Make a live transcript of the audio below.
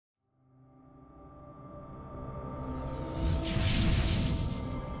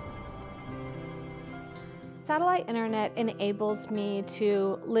Satellite internet enables me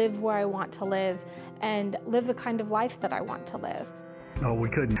to live where I want to live and live the kind of life that I want to live. No, we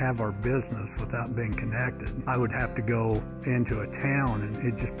couldn't have our business without being connected. I would have to go into a town and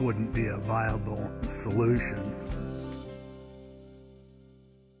it just wouldn't be a viable solution.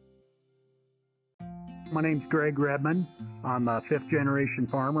 My name's Greg Redman. I'm a fifth-generation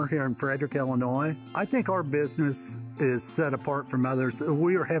farmer here in Frederick, Illinois. I think our business is set apart from others.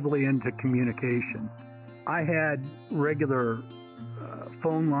 We are heavily into communication. I had regular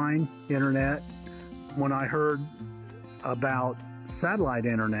phone line internet. When I heard about satellite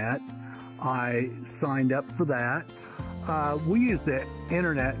internet, I signed up for that. We use the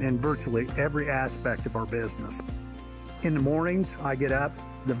internet in virtually every aspect of our business. In the mornings, I get up.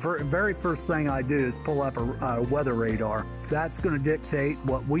 The very first thing I do is pull up a weather radar. That's going to dictate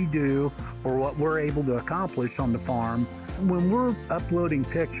what we do or what we're able to accomplish on the farm. When we're uploading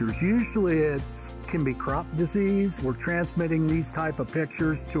pictures, usually it can be crop disease. We're transmitting these type of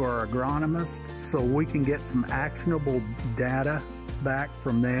pictures to our agronomists so we can get some actionable data back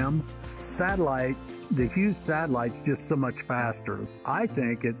from them. Satellite, the Hughes satellite's just so much faster. I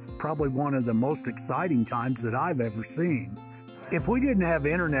think it's probably one of the most exciting times that I've ever seen. If we didn't have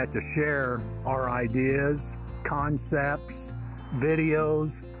internet to share our ideas, concepts,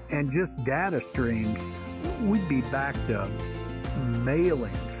 videos, and just data streams, we'd be back to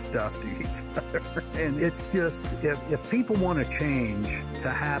mailing stuff to each other. And it's just, if people want to change to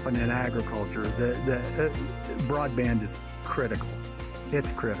happen in agriculture, the broadband is critical.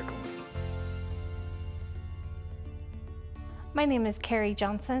 It's critical. My name is Carrie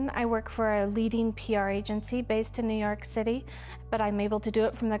Johnson. I work for a leading PR agency based in New York City, but I'm able to do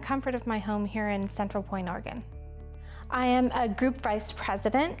it from the comfort of my home here in Central Point, Oregon. I am a group vice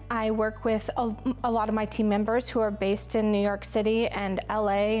president. I work with a lot of my team members who are based in New York City and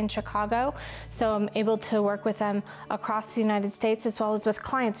LA and Chicago, so I'm able to work with them across the United States as well as with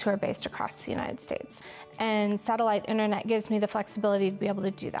clients who are based across the United States. And satellite internet gives me the flexibility to be able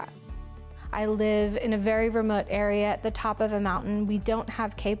to do that. I live in a very remote area at the top of a mountain. We don't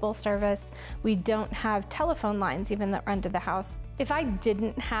have cable service. We don't have telephone lines even that run to the house. If I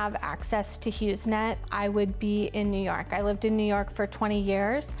didn't have access to HughesNet, I would be in New York. I lived in New York for 20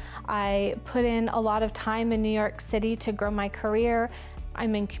 years. I put in a lot of time in New York City to grow my career.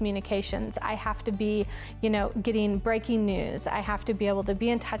 I'm in communications. I have to be, getting breaking news. I have to be able to be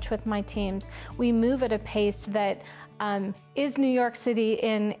in touch with my teams. We move at a pace that is New York City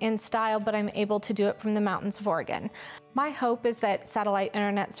in style, but I'm able to do it from the mountains of Oregon. My hope is that satellite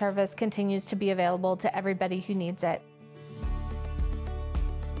internet service continues to be available to everybody who needs it.